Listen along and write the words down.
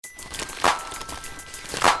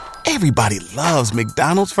everybody loves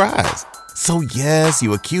McDonald's fries. So yes,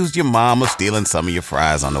 you accused your mom of stealing some of your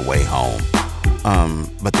fries on the way home.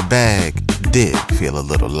 But the bag did feel a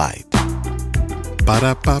little light.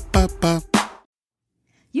 Ba-da-ba-ba-ba.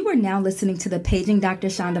 You are now listening to the Paging Dr.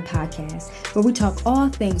 Shonda podcast, where we talk all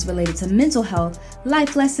things related to mental health,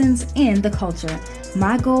 life lessons, and the culture.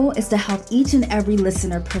 My goal is to help each and every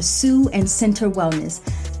listener pursue and center wellness.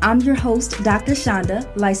 I'm your host, Dr. Shonda,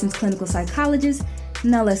 licensed clinical psychologist.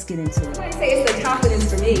 Now let's get into it. I say it's the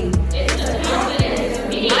confidence for me. It's the confidence for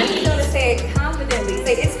me. I'm just going to say it confidently.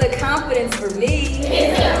 Say it's the confidence for me.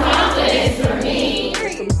 It's the confidence for me.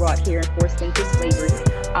 We brought here and forced into slavery.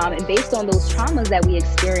 And based on those traumas that we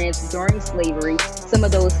experienced during slavery, some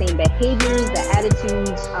of those same behaviors, the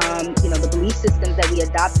attitudes, the belief systems that we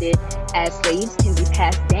adopted as slaves can be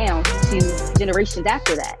passed down to generations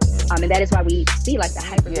after that. And that is why we see like the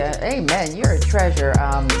hyper. Yeah, amen. You're a treasure,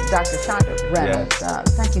 Dr. Shonda Reynolds.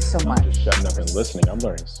 Yes. Thank you so much. I'm just shutting up and listening. I'm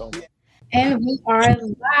learning so much. And we are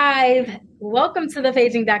live. Welcome to the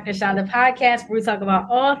Paging Dr. Shonda podcast, where we talk about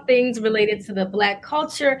all things related to the Black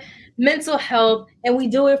culture, mental health, and we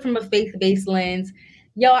do it from a faith-based lens.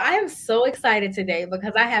 Yo, I am so excited today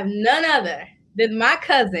because I have none other than my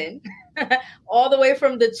cousin, all the way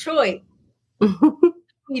from Detroit,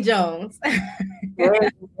 Toni Jones.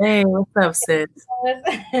 Hey, what's up, sis?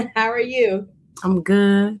 How are you? I'm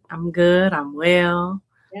good. I'm well.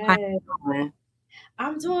 Yes. How you doing?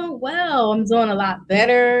 I'm doing well. I'm doing a lot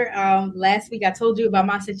better. Last week I told you about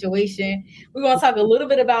my situation. We're going to talk a little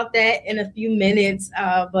bit about that in a few minutes.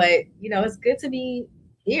 But, it's good to be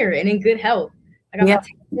here and in good health. I got my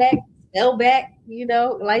teeth back, spell back,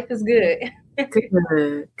 life is good.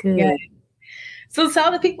 Good. Yeah. So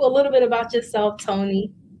tell the people a little bit about yourself,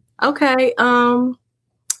 Toni. Okay.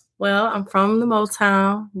 Well, I'm from the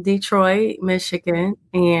Motown, Detroit, Michigan,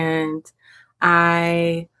 and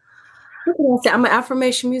I'm an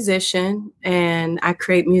affirmation musician, and I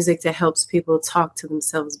create music that helps people talk to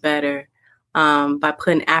themselves better by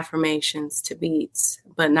putting affirmations to beats,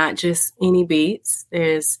 but not just any beats.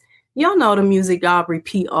 Y'all know the music y'all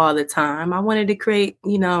repeat all the time. I wanted to create,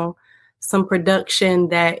 some production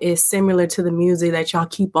that is similar to the music that y'all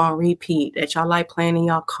keep on repeat, that y'all like playing in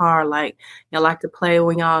y'all car, like y'all like to play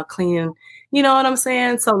when y'all cleaning, you know what I'm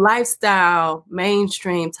saying? So lifestyle,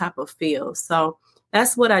 mainstream type of feel. So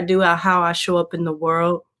that's what I do, how I show up in the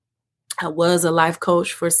world. I was a life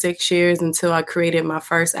coach for 6 years until I created my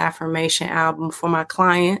first affirmation album for my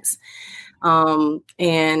clients.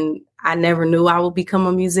 And I never knew I would become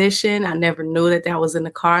a musician. I never knew that was in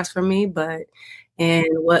the cards for me. But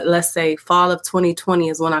let's say fall of 2020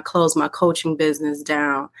 is when I closed my coaching business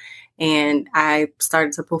down. And I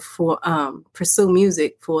started to pursue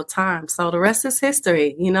music full time. So the rest is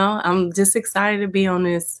history. I'm just excited to be on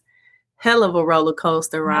this hell of a roller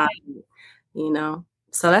coaster ride,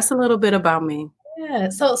 So that's a little bit about me. Yeah.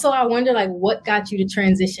 So I wonder, what got you to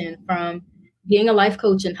transition from being a life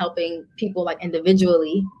coach and helping people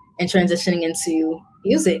individually and transitioning into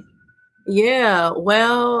music? Yeah.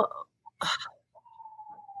 Well,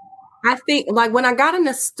 I think when I got in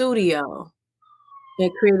the studio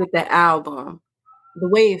and created the album, the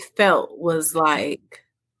way it felt was like,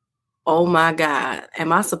 oh my God,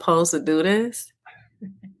 am I supposed to do this?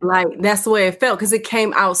 That's the way it felt because it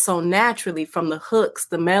came out so naturally from the hooks,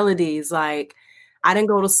 the melodies. I didn't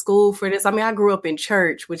go to school for this. I mean, I grew up in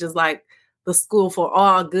church, which is like the school for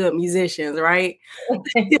all good musicians, right?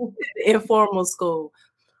 Informal school.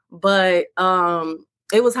 But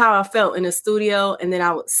it was how I felt in the studio. And then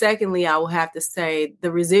I would have to say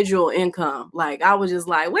the residual income. I was just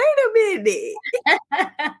like, wait a minute.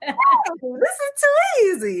 This is too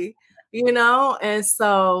easy. And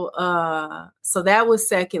so that was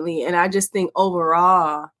secondly. And I just think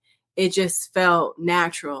overall, it just felt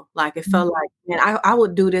natural. It felt like, man, I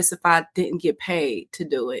would do this if I didn't get paid to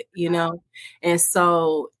do it, And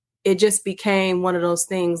so it just became one of those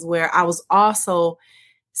things where I was also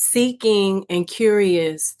seeking and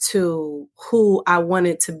curious to who I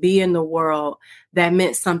wanted to be in the world that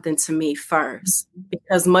meant something to me first,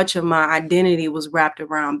 because much of my identity was wrapped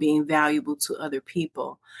around being valuable to other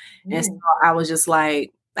people. And so I was just I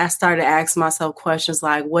started asking myself questions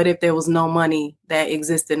like, what if there was no money that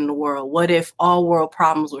existed in the world? What if all world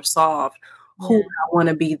problems were solved? Who would I want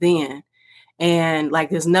to be then? And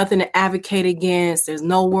there's nothing to advocate against. There's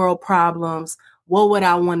no world problems. What would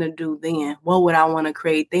I want to do then? What would I want to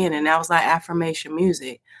create then? And that was affirmation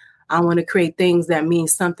music. I want to create things that mean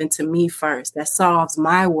something to me first, that solves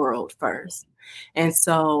my world first. And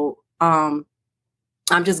so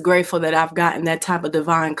I'm just grateful that I've gotten that type of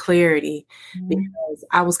divine clarity, because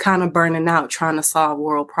I was kind of burning out trying to solve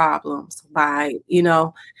world problems by,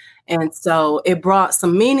 and so it brought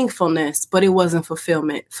some meaningfulness, but it wasn't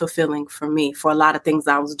fulfilling for me for a lot of things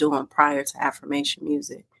I was doing prior to affirmation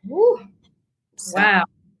music. So. Wow.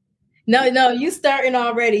 No, you starting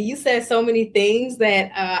already. You said so many things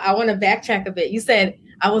that I want to backtrack a bit. You said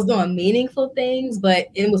I was doing meaningful things, but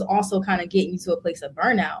it was also kind of getting you to a place of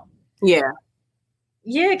burnout. Yeah.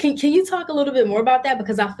 Yeah. Can you talk a little bit more about that?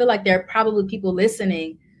 Because I feel like there are probably people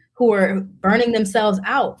listening who are burning themselves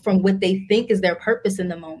out from what they think is their purpose in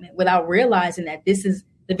the moment without realizing that this is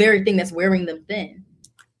the very thing that's wearing them thin.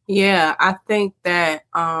 Yeah, I think that,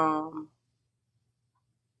 I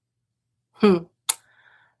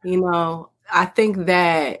think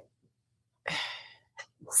that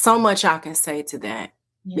so much I can say to that,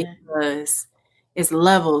 because it's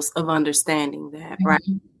levels of understanding that, right?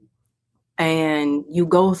 And you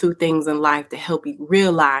go through things in life to help you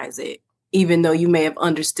realize it, even though you may have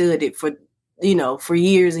understood it for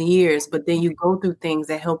years and years, but then you go through things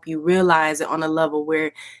that help you realize it on a level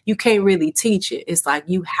where you can't really teach it. It's like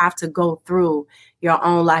you have to go through your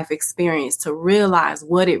own life experience to realize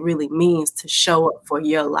what it really means to show up for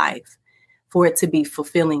your life, for it to be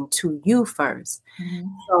fulfilling to you first.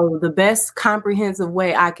 So the best comprehensive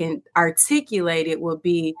way I can articulate it would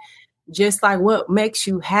be just like what makes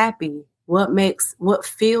you happy, what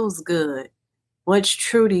feels good, what's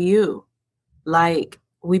true to you. Like,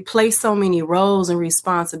 we play so many roles and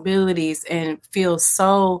responsibilities and feel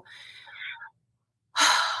so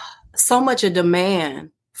much a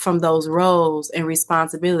demand from those roles and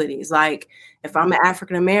responsibilities. Like, if I'm an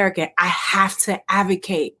African American, I have to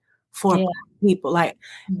advocate for Black people. Like,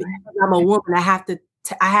 because I'm a woman, I have to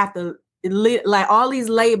like all these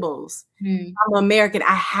labels. I'm American,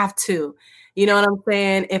 I have to. You know what I'm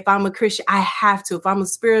saying? If I'm a Christian, I have to. If I'm a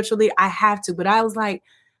spiritual leader, I have to. But I was like,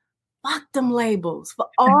 fuck them labels for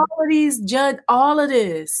all of these, judge all of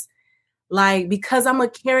this. Like, because I'm a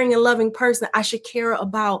caring and loving person, I should care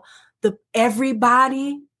about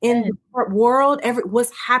everybody in the world,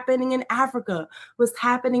 what's happening in Africa, what's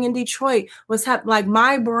happening in Detroit, like,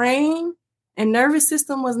 my brain and nervous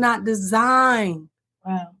system was not designed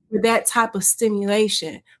for that type of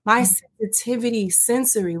stimulation. My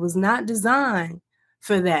sensory was not designed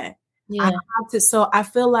for that. So I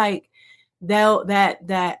feel like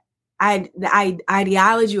that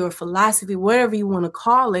ideology or philosophy, whatever you want to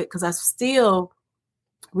call it, because I'm still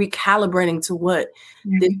recalibrating to what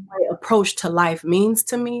this approach to life means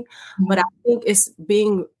to me. But I think it's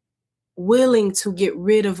being willing to get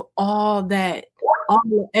rid of all that,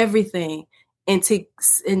 everything, and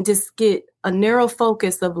just get a narrow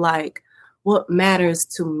focus of like what matters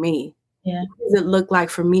to me. What does it look like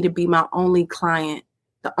for me to be my only client,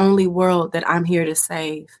 the only world that I'm here to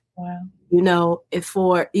save? And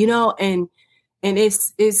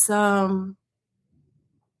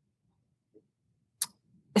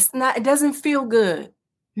it's not, it doesn't feel good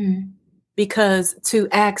because to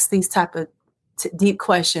ask these type of deep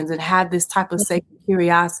questions and have this type of sacred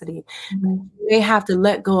curiosity, you may have to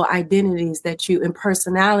let go of identities and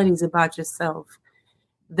personalities about yourself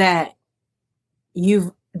that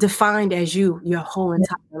you've defined as your whole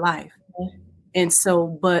entire life. And so,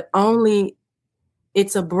 but only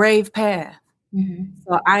it's a brave path.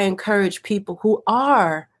 So I encourage people who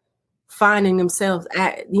are finding themselves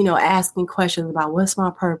asking questions about what's my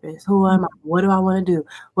purpose, who am I, what do I want to do,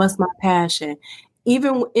 what's my passion,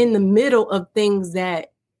 even in the middle of things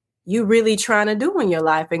that you're really trying to do in your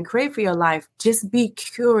life and create for your life. Just be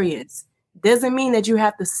curious. Doesn't mean that you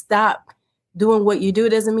have to stop doing what you do.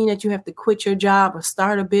 It doesn't mean that you have to quit your job or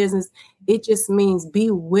start a business. It just means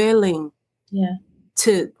be willing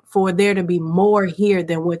for there to be more here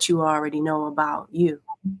than what you already know about you.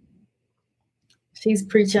 She's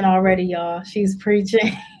preaching already, y'all. She's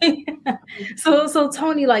preaching. So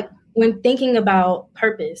Toni, like, when thinking about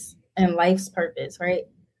purpose and life's purpose, right?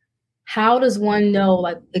 How does one know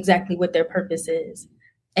like exactly what their purpose is?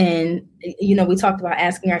 And, we talked about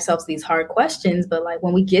asking ourselves these hard questions, but like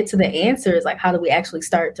when we get to the answers, like how do we actually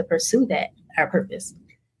start to pursue our purpose?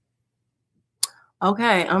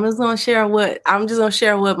 Okay, I'm just gonna share what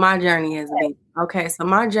my journey has been. Okay, so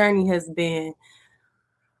my journey has been,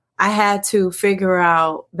 I had to figure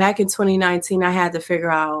out back in 2019, I had to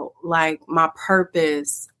figure out like my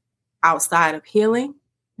purpose outside of healing,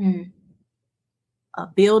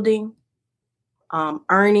 building,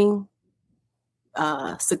 earning,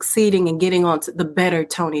 succeeding, and getting on to the better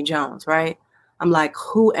Toni Jones, right? I'm like,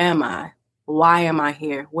 who am I? Why am I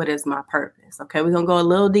here? What is my purpose? Okay, we're gonna go a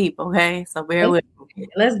little deep, okay? So bear with me.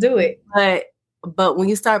 Let's do it. But when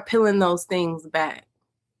you start peeling those things back,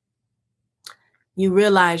 you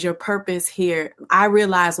realize your purpose here. I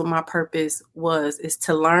realized what my purpose is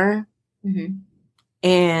to learn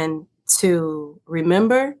and to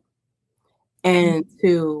remember and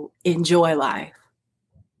to enjoy life.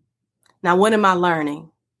 Now, what am I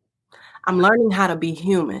learning? I'm learning how to be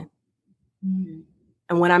human.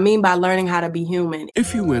 And what I mean by learning how to be human.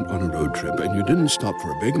 If you went on a road trip and you didn't stop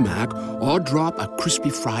for a Big Mac or drop a crispy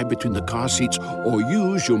fry between the car seats or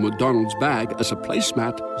use your McDonald's bag as a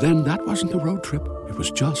placemat, then that wasn't a road trip. It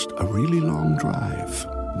was just a really long drive.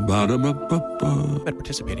 Ba-da-ba-ba-ba. At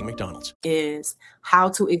participating McDonald's. Is how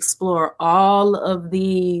to explore all of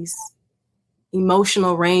these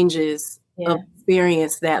emotional ranges of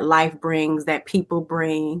experience that life brings, that people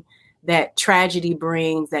bring, that tragedy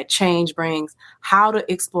brings, that change brings, how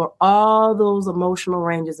to explore all those emotional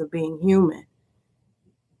ranges of being human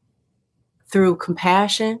through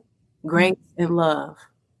compassion, grace, and love.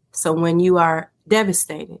 So when you are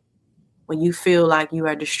devastated, when you feel like you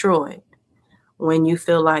are destroyed, when you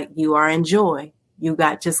feel like you are in joy, you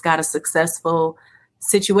just got a successful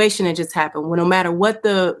situation that just happened. Well, no matter what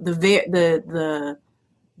the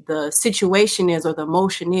situation is or the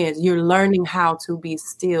emotion is, you're learning how to be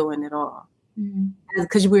still in it all.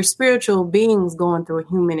 Because we're spiritual beings going through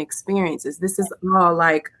human experiences. This is all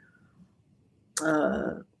like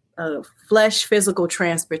a flesh physical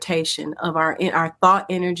transportation of our thought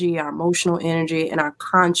energy, our emotional energy, and our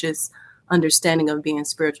conscious understanding of being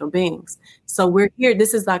spiritual beings. So we're here.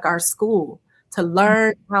 This is like our school to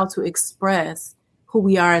learn how to express who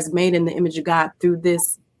we are as made in the image of God through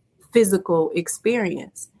this physical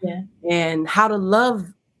experience, and how to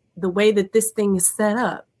love the way that this thing is set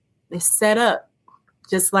up. It's set up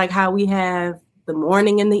just like how we have the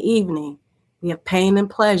morning and the evening. We have pain and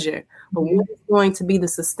pleasure, but what is going to be the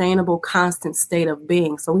sustainable, constant state of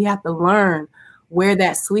being? So we have to learn where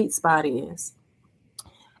that sweet spot is.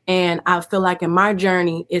 And I feel like in my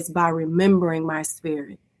journey, it's by remembering my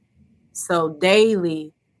spirit. So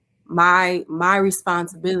daily, my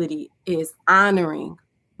responsibility is honoring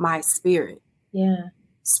my spirit.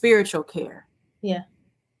 Spiritual care.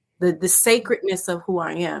 The sacredness of who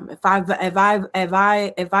I am. If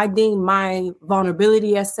I deem my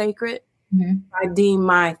vulnerability as sacred, I deem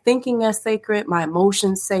my thinking as sacred, my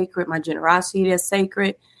emotions sacred, my generosity as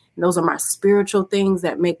sacred. And those are my spiritual things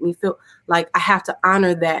that make me feel like I have to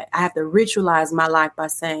honor that. I have to ritualize my life by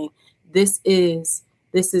saying, this is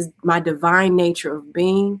my divine nature of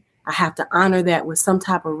being. I have to honor that with some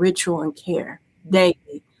type of ritual and care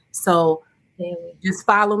daily. So just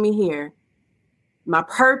follow me here. My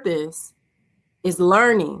purpose is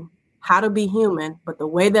learning how to be human, but the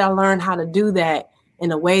way that I learn how to do that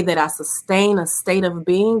in a way that I sustain a state of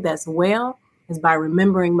being that's well is by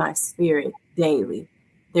remembering my spirit daily.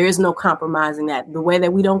 There is no compromising that. The way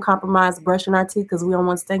that we don't compromise brushing our teeth because we don't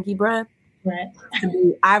want stinky breath. Right.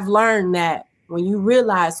 I've learned that when you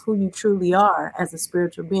realize who you truly are as a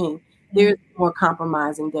spiritual being, there's more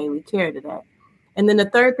compromising daily care to that. And then the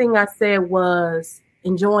third thing I said was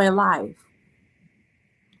enjoying life.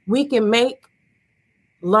 We can make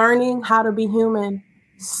learning how to be human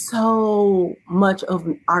so much of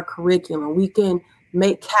our curriculum. We can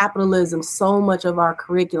make capitalism so much of our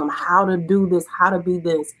curriculum, how to do this, how to be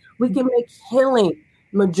this. We can make healing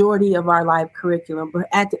majority of our life curriculum. But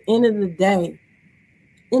at the end of the day,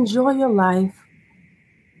 enjoy your life.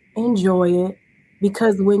 Enjoy it.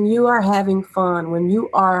 Because when you are having fun, when you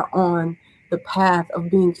are on the path of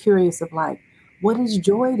being curious of like, what is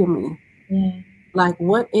joy to me? Like,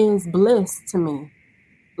 what is bliss to me?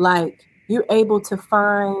 Like, you're able to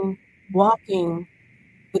find walking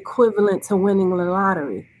equivalent to winning the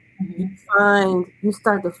lottery. You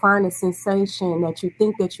start to find a sensation that you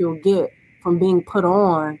think that you'll get from being put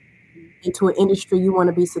on into an industry you want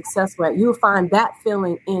to be successful at. You'll find that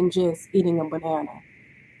feeling in just eating a banana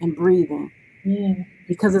and breathing.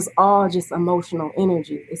 Because it's all just emotional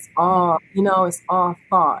energy. It's all, it's all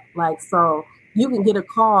thought. Like, so you can get a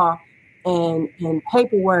call and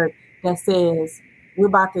paperwork that says, we're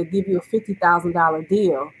about to give you a $50,000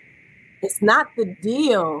 deal. It's not the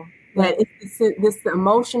deal that it's this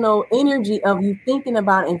emotional energy of you thinking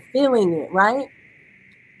about and feeling it, right?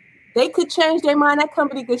 They could change their mind. That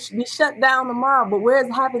company could be shut down tomorrow, but where's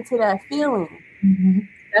it happened to that feeling?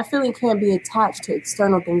 That feeling can't be attached to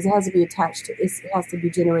external things. It has to be attached to, it has to be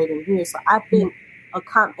generated in here. So I think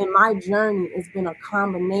in my journey, it's been a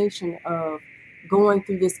combination of going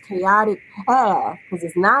through this chaotic path, because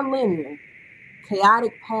it's not linear,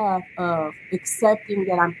 chaotic path of accepting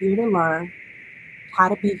that I'm here to learn how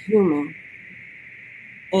to be human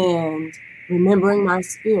and remembering my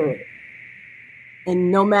spirit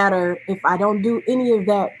And no matter if I don't do any of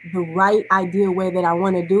that the right ideal way that I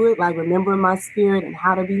want to do it, like remembering my spirit and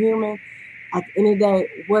how to be human, at the end of the day,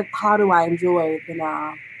 how do I enjoy the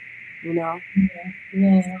now? You know?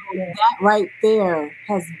 Yeah. That right there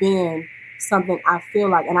has been something I feel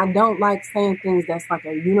like, and I don't like saying things that's like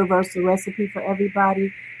a universal recipe for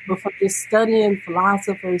everybody, but for just studying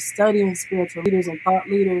philosophers, studying spiritual leaders and thought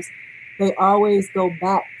leaders, they always go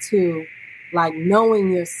back to like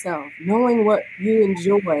knowing yourself, knowing what you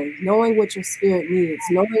enjoy, knowing what your spirit needs,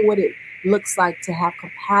 knowing what it looks like to have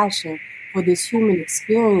compassion for this human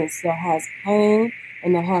experience that has pain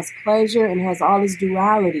and that has pleasure and has all this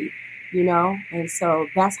duality, you know? And so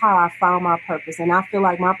that's how I found my purpose. And I feel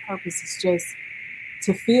like my purpose is just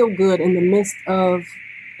to feel good in the midst of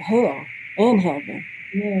hell and heaven.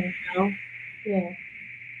 Yeah. You know? Yeah.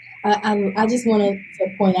 I just wanted to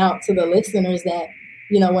point out to the listeners that,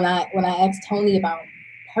 you know, when I asked Toni about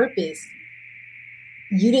purpose,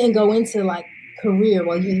 you didn't go into like career.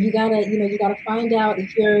 Well, you gotta find out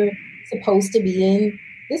if you're supposed to be in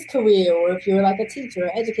this career, or if you're like a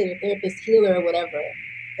teacher, educator, therapist, healer, or whatever.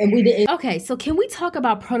 And we didn't. Okay, so can we talk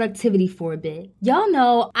about productivity for a bit? Y'all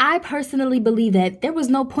know I personally believe that there was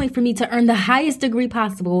no point for me to earn the highest degree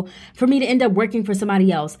possible for me to end up working for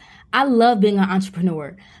somebody else. I love being an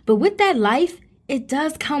entrepreneur, but with that life, it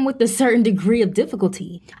does come with a certain degree of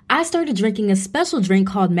difficulty. I started drinking a special drink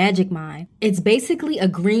called Magic Mind. It's basically a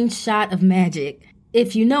green shot of magic.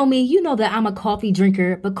 If you know me, you know that I'm a coffee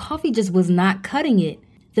drinker, but coffee just was not cutting it.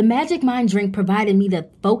 The Magic Mind drink provided me the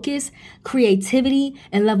focus, creativity,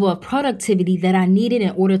 and level of productivity that I needed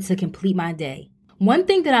in order to complete my day. One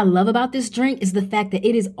thing that I love about this drink is the fact that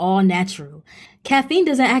it is all natural. Caffeine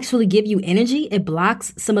doesn't actually give you energy, it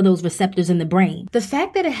blocks some of those receptors in the brain. The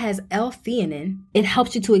fact that it has L-theanine, it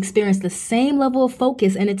helps you to experience the same level of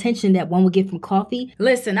focus and attention that one would get from coffee.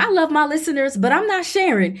 Listen, I love my listeners, but I'm not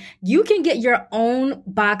sharing. You can get your own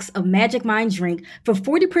box of Magic Mind drink for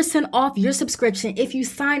 40% off your subscription if you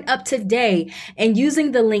sign up today and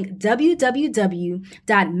using the link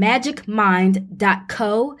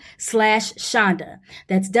www.magicmind.co/Shonda.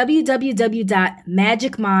 That's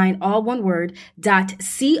www.magicmind, all one word,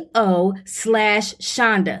 .co/Shonda,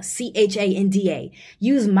 CHANDA.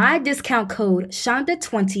 Use my discount code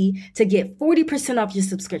Shonda20 to get 40% off your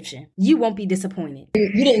subscription. You won't be disappointed.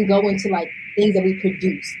 You didn't go into like things that we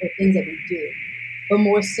produce or things that we do, but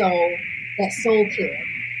more so that soul care,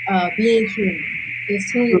 being human, is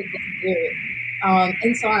tuning with the spirit.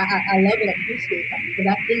 And so I love and appreciate that, because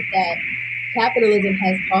I think that capitalism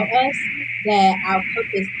has taught us that our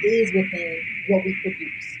purpose is within what we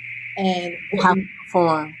produce. And how we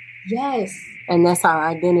perform. Yes. And that's our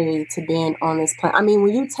identity to being on this planet. I mean,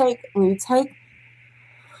 when you take a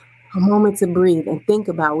moment to breathe and think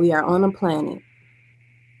about, we are on a planet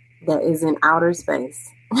that is in outer space,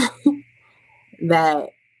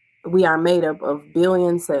 that we are made up of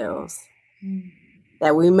billion cells,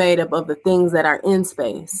 that we made up of the things that are in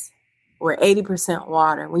space. We're 80%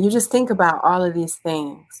 water. When you just think about all of these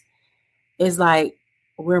things, it's like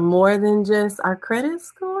we're more than just our credit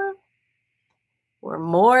score. We're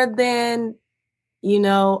more than,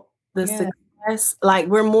 the success. Like,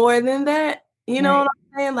 we're more than that. You know what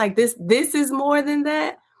I'm saying? Like, this is more than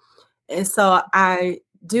that. And so I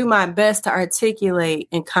do my best to articulate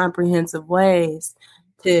in comprehensive ways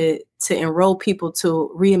to enroll people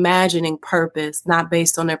to reimagining purpose, not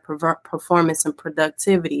based on their performance and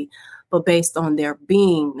productivity, but based on their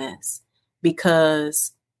beingness.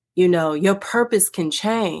 Because, your purpose can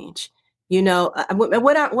change.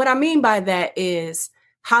 What I mean by that is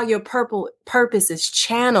how your purpose is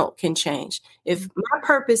channeled can change. If my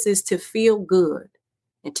purpose is to feel good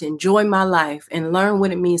and to enjoy my life and learn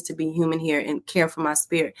what it means to be human here and care for my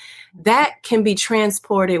spirit, that can be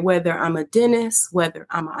transported, whether I'm a dentist, whether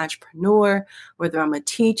I'm an entrepreneur, whether I'm a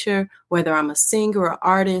teacher, whether I'm a singer or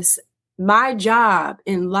artist. My job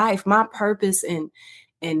in life, my purpose and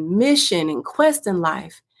mission and quest in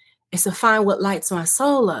life is to find what lights my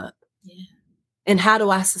soul up. Yeah. And how do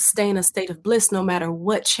I sustain a state of bliss no matter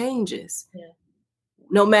what changes? Yeah.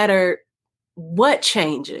 No matter what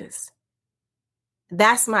changes.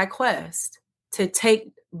 That's my quest, to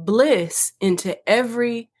take bliss into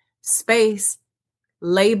every space,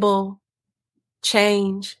 label,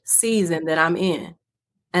 change, season that I'm in.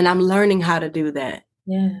 And I'm learning how to do that.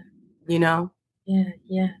 Yeah. Yeah.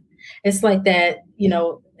 It's like that,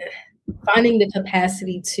 finding the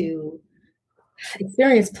capacity to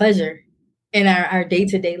experience pleasure in our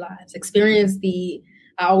day-to-day lives,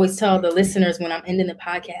 I always tell the listeners when I'm ending the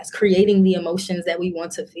podcast, creating the emotions that we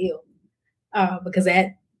want to feel, because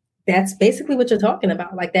that's basically what you're talking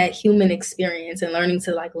about, like that human experience and learning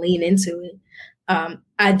to like lean into it.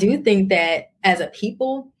 I do think that as a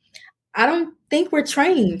people, I don't think we're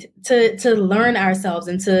trained to learn ourselves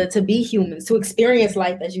and to be humans, to experience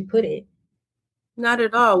life, as you put it. Not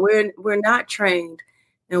at all. We're not trained,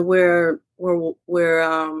 and we're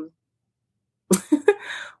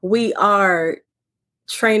we are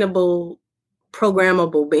trainable,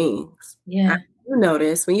 programmable beings. Yeah. You know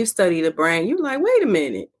this when you study the brain. You're like, wait a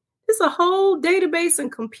minute. There's a whole database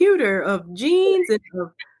and computer of genes and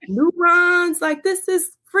of neurons. Like, this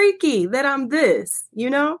is freaky that I'm this, you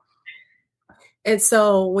know? And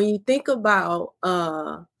so when you think about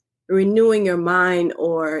renewing your mind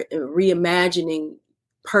or reimagining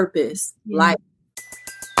purpose, like,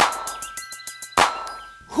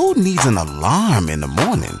 who needs an alarm in the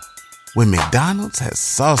morning when McDonald's has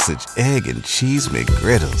sausage, egg, and cheese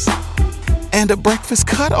McGriddles and a breakfast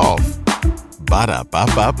cutoff?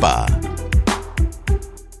 Ba-da-ba-ba-ba.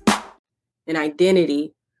 An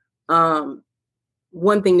identity,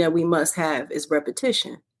 one thing that we must have is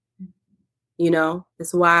repetition. You know,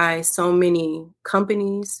 it's why so many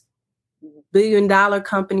companies, billion-dollar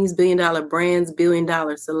companies, billion-dollar brands,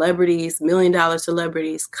 billion-dollar celebrities, million-dollar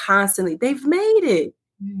celebrities, constantly, they've made it.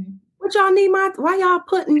 Mm-hmm. What y'all need why y'all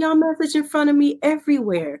putting y'all message in front of me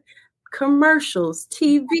everywhere? Commercials,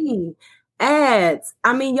 TV, ads.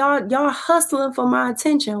 I mean, y'all hustling for my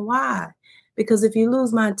attention. Why? Because if you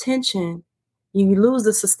lose my attention, you lose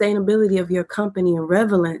the sustainability of your company and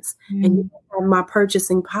relevance, and you don't have my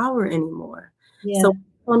purchasing power anymore. Yeah. So when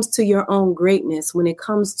it comes to your own greatness, when it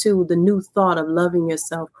comes to the new thought of loving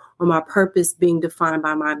yourself or my purpose being defined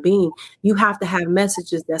by my being, you have to have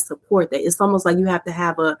messages that support that. It's almost like you have to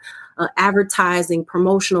have a advertising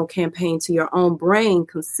promotional campaign to your own brain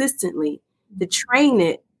consistently to train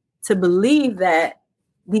it to believe that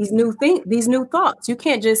these new thoughts. You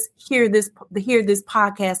can't just hear this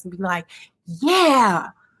podcast and be like, yeah.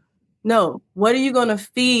 No, what are you going to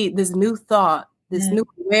feed this new thought, this new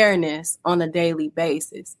awareness on a daily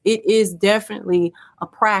basis? It is definitely a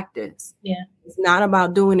practice. Yeah. It's not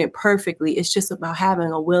about doing it perfectly. It's just about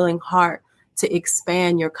having a willing heart to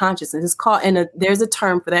expand your consciousness. It's called, and there's a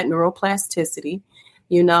term for that, neuroplasticity,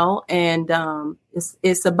 you know, and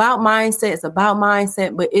it's about mindset. It's about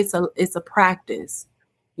mindset, but it's a practice.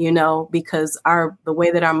 You know, because the way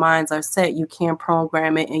that our minds are set, you can't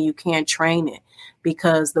program it and you can't train it,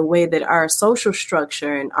 because the way that our social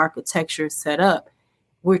structure and architecture is set up,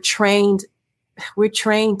 we're trained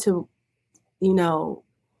to, you know,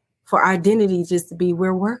 for identity just to be,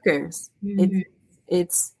 we're workers. Mm-hmm.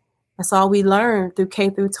 That's all we learn through K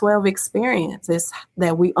through 12 experience, is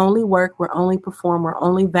that we only work, we're only perform, we're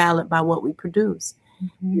only valid by what we produce.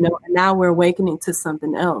 Mm-hmm. You know, and now we're awakening to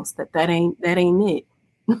something else that ain't it.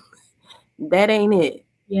 That ain't it.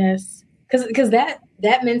 Yes. Because that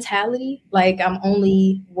mentality, like, I'm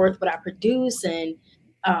only worth what I produce, and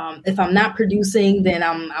if I'm not producing, then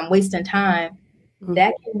I'm wasting time. Mm-hmm.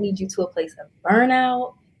 That can lead you to a place of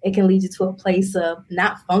burnout. It can lead you to a place of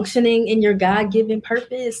not functioning in your God-given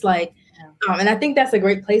purpose. Like, and I think that's a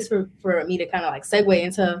great place for me to kind of like segue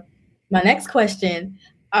into my next question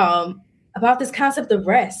about this concept of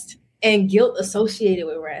rest and guilt associated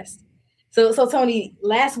with rest. So Toni,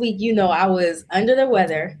 last week, you know, I was under the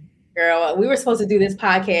weather, girl. We were supposed to do this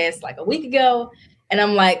podcast like a week ago. And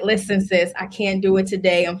I'm like, listen, sis, I can't do it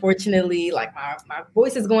today. Unfortunately, like my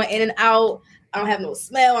voice is going in and out. I don't have no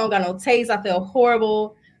smell. I don't got no taste. I feel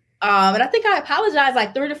horrible. And I think I apologized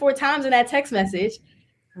like 3 to 4 times in that text message,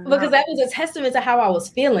 because that was a testament to how I was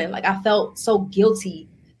feeling. Like, I felt so guilty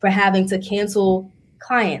for having to cancel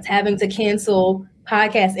clients, having to cancel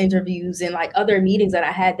podcast interviews and like other meetings that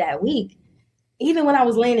I had that week. Even when I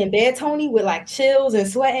was laying in bed, Toni, with like chills and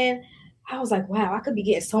sweating, I was like, wow, I could be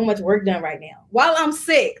getting so much work done right now while I'm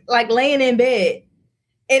sick, like laying in bed.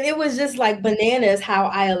 And it was just like bananas how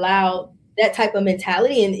I allowed that type of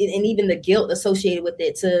mentality and even the guilt associated with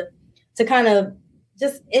it to kind of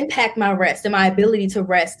just impact my rest and my ability to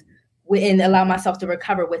rest and allow myself to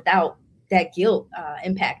recover without that guilt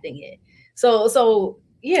impacting it. So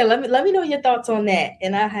yeah, let me know your thoughts on that.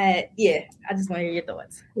 And I just want to hear your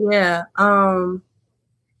thoughts. Yeah.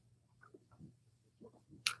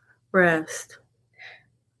 Rest.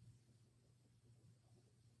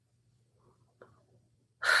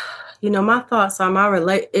 You know, my thoughts on my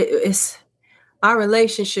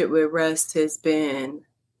relationship with rest has been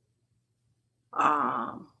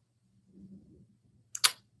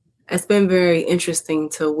it's been very interesting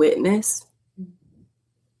to witness.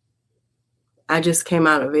 I just came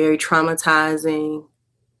out of a very traumatizing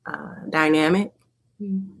dynamic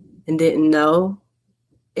and didn't know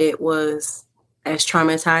it was as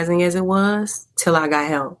traumatizing as it was till I got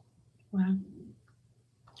help. Wow.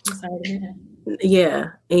 I'm sorry to hear that.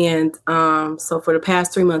 Yeah. And so for the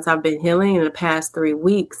past 3 months, I've been healing. In the past 3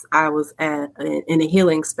 weeks, I was in a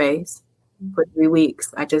healing space for 3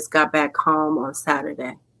 weeks. I just got back home on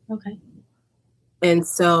Saturday. Okay. And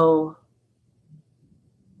so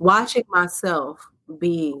watching myself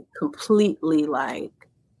be completely like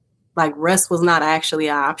rest was not actually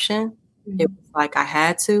an option. It was like I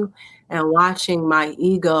had to. And watching my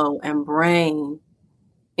ego and brain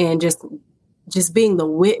and just being the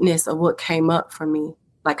witness of what came up for me,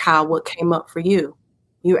 like what came up for you.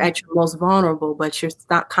 You're at your most vulnerable, but you're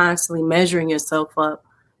not constantly measuring yourself to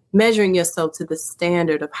the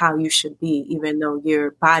standard of how you should be, even though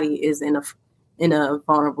your body is in a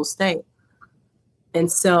vulnerable state.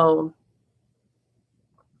 And so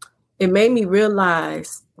it made me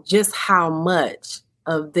realize just how much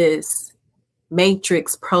of this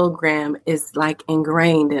matrix program is like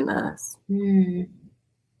ingrained in us.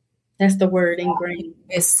 That's the word, ingrained.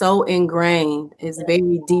 It's so ingrained. It's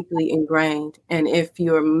very deeply ingrained. And if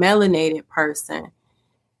you're a melanated person,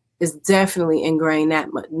 it's definitely ingrained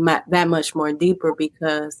that much more deeper,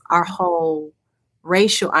 because our whole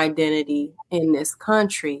racial identity in this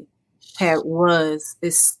country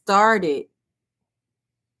started.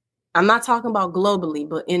 I'm not talking about globally,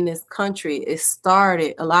 but in this country,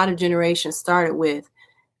 a lot of generations started with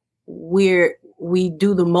we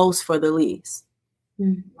do the most for the least.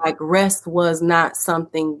 Like rest was not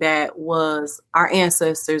something that our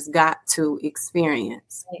ancestors got to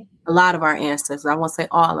experience. Right. A lot of our ancestors, I won't say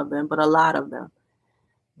all of them, but a lot of them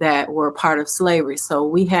that were part of slavery. So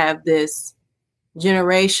we have this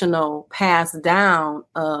generational pass down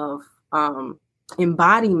of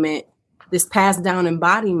embodiment, this passed down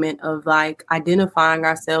embodiment of like identifying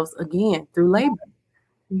ourselves again through labor.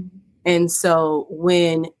 And so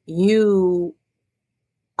when you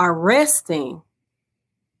are resting,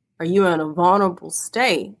 or you're in a vulnerable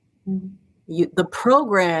state, the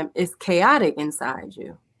program is chaotic inside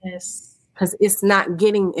you. Yes. Because it's not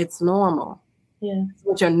getting its normal. Yeah. It's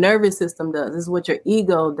what your nervous system does. It's what your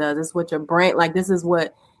ego does. It's what your brain,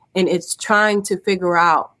 and it's trying to figure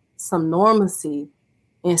out some normalcy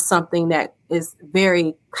in something that is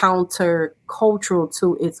very counter-cultural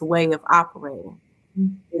to its way of operating.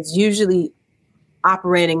 It's usually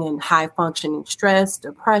operating in high-functioning stress,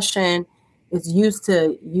 depression. It's used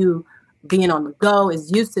to you being on the go.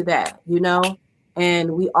 It's used to that,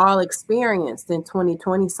 and we all experienced in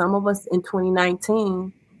 2020, some of us in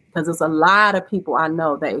 2019, because there's a lot of people I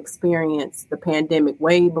know that experienced the pandemic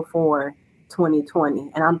way before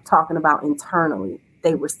 2020. And I'm talking about internally.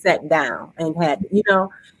 They were set down and had,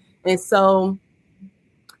 and so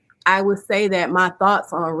I would say that my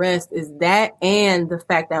thoughts on rest is that, and the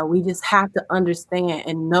fact that we just have to understand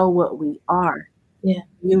and know what we are. Yeah.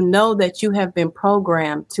 You know that you have been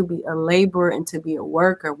programmed to be a laborer and to be a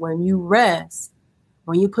worker. When you rest,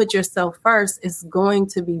 when you put yourself first, it's going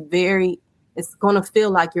to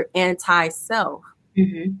feel like you're anti-self.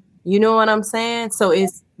 Mm-hmm. You know what I'm saying? So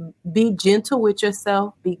it's be gentle with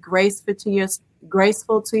yourself, be graceful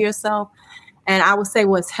to yourself. And I would say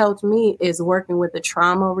what's helped me is working with a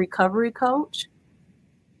trauma recovery coach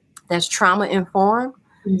that's trauma informed.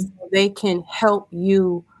 Mm-hmm. So they can help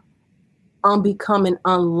you unbecome and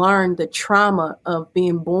unlearn the trauma of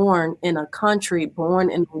being born in a country, born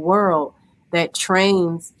in a world that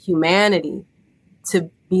trains humanity to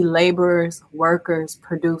be laborers, workers,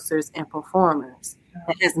 producers, and performers.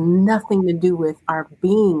 It has nothing to do with our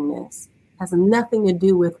beingness. It has nothing to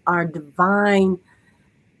do with our divine,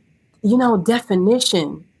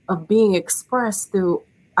 definition of being expressed through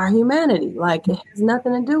our humanity. Like, it has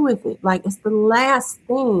nothing to do with it. Like, it's the last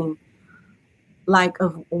thing, like,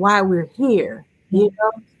 of why we're here,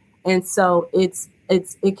 And so it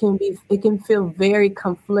can feel very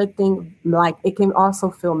conflicting. Like, it can also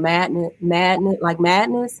feel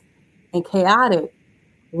madness and chaotic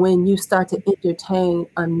when you start to entertain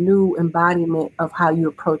a new embodiment of how you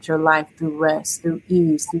approach your life through rest, through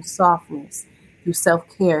ease, through softness, through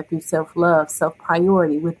self-care, through self-love,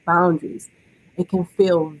 self-priority with boundaries. It can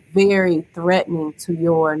feel very threatening to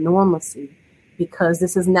your normalcy because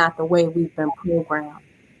this is not the way we've been programmed,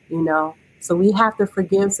 So we have to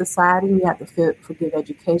forgive society. We have to forgive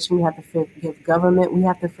education. We have to forgive government. We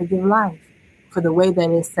have to forgive life for the way that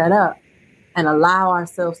it's set up, and allow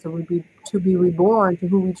ourselves to be reborn to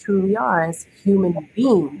who we truly are as human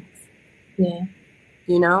beings. Yeah.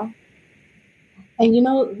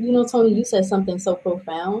 And Toni, you said something so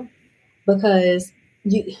profound, because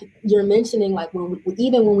you're mentioning, like,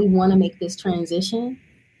 even when we want to make this transition,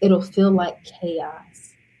 it'll feel like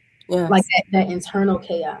chaos. Yes. Like that internal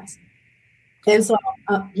chaos. And so,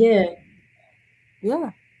 yeah.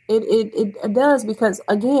 Yeah. It does, because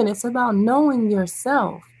again, it's about knowing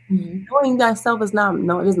yourself. Mm-hmm. Knowing thyself is not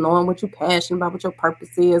just knowing what you're passionate about, what your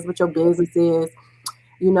purpose is, what your business is,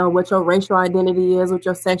 what your racial identity is, what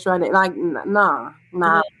your sexual identity. Like, nah,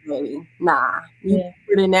 baby, nah. You're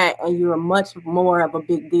bigger than that, and you're much more of a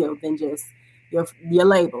big deal than just your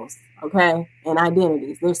labels, okay, and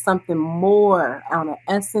identities. There's something more on an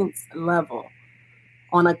essence level,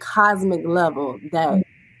 on a cosmic level that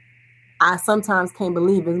I sometimes can't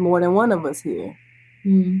believe is more than one of us here.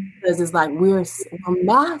 Because it's like we're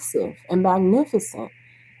massive and magnificent.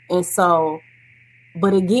 And so,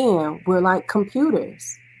 but again, we're like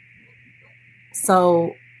computers.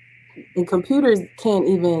 So, and computers can't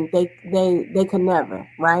even, they could never,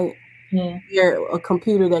 right? Yeah. You're a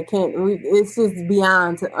computer that can't, it's just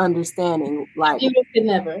beyond to understanding. Like, computer can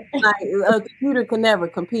never. Like, a computer can never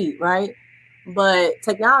compete, right? But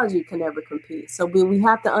technology can never compete. So we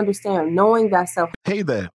have to understand, knowing thyself. Hey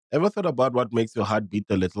there, ever thought about what makes your heart beat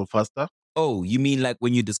a little faster? Oh, you mean like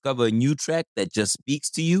when you discover a new track that just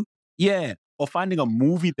speaks to you? Yeah, or finding a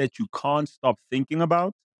movie that you can't stop thinking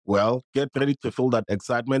about? Well, get ready to feel that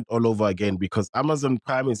excitement all over again, because Amazon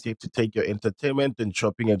Prime is here to take your entertainment and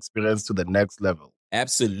shopping experience to the next level.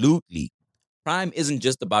 Absolutely. Prime isn't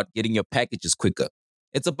just about getting your packages quicker.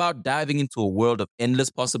 It's about diving into a world of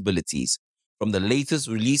endless possibilities, from the latest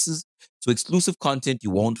releases to exclusive content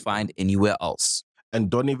you won't find anywhere else. And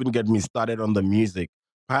don't even get me started on the music.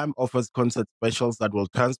 Prime offers concert specials that will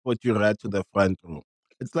transport you right to the front row.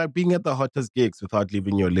 It's like being at the hottest gigs without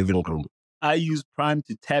leaving your living room. I use Prime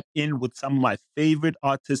to tap in with some of my favorite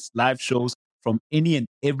artists' live shows from any and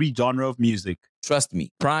every genre of music. Trust me,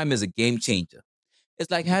 Prime is a game changer.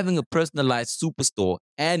 It's like having a personalized superstore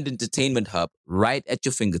and entertainment hub right at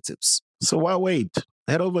your fingertips. So why wait?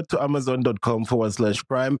 Head over to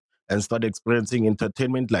amazon.com/Prime and start experiencing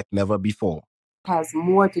entertainment like never before. Has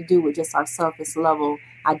more to do with just our surface level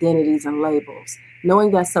identities and labels. Knowing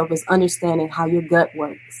that self is understanding how your gut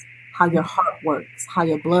works, how your heart works, how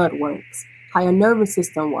your blood works, how your nervous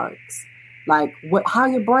system works, like how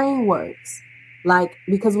your brain works. Like,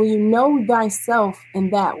 because when you know thyself in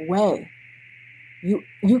that way,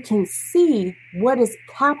 you can see what is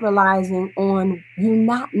capitalizing on you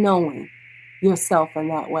not knowing yourself in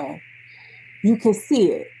that way. You can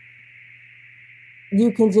see it.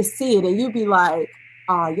 You can just see it, and you be like,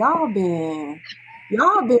 "Oh, y'all been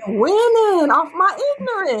winning off my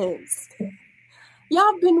ignorance.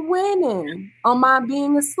 Y'all been winning on my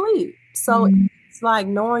being asleep." So it's like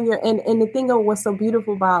knowing and the thing of what's so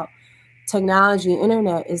beautiful about technology and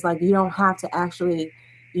internet is like you don't have to actually,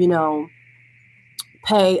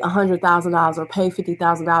 pay $100,000 or pay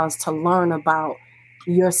 $50,000 to learn about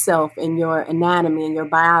yourself and your anatomy and your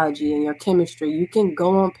biology and your chemistry. You can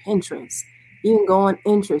go on Pinterest. You can go on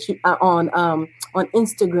on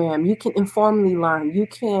Instagram. You can informally learn. You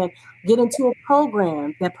can get into a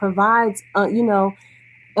program that provides,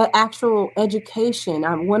 actual education.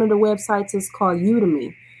 One of the websites is called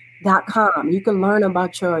Udemy.com. You can learn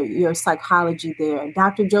about your psychology there.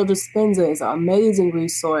 Dr. Joe Dispenza is an amazing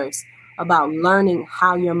resource about learning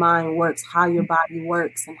how your mind works, how your body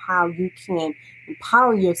works, and how you can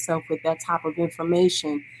empower yourself with that type of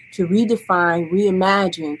information to redefine,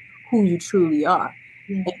 reimagine who you truly are,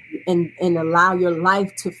 and allow your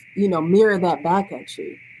life to, mirror that back at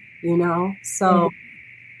you, So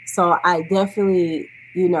I definitely,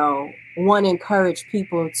 want to encourage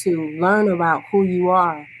people to learn about who you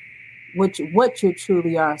are, what you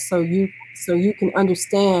truly are, so you can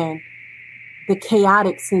understand the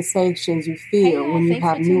chaotic sensations you feel when you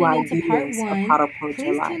have new ideas of how to approach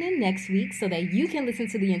your life. Please tune in next week so that you can listen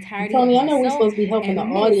to the entirety Toni, of I know we're supposed to be helping the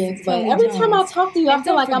audience, but every time I talk to you, I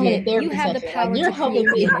feel like I'm in a therapy session. You have the power to create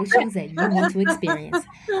the emotions that you want to experience.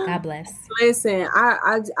 God bless. Listen,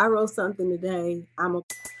 I wrote something today.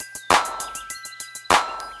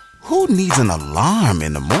 Who needs an alarm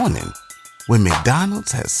in the morning when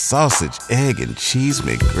McDonald's has sausage, egg, and cheese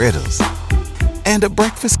McGriddles and a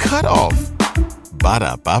breakfast cutoff?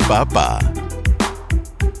 Ba-da-ba-ba-ba.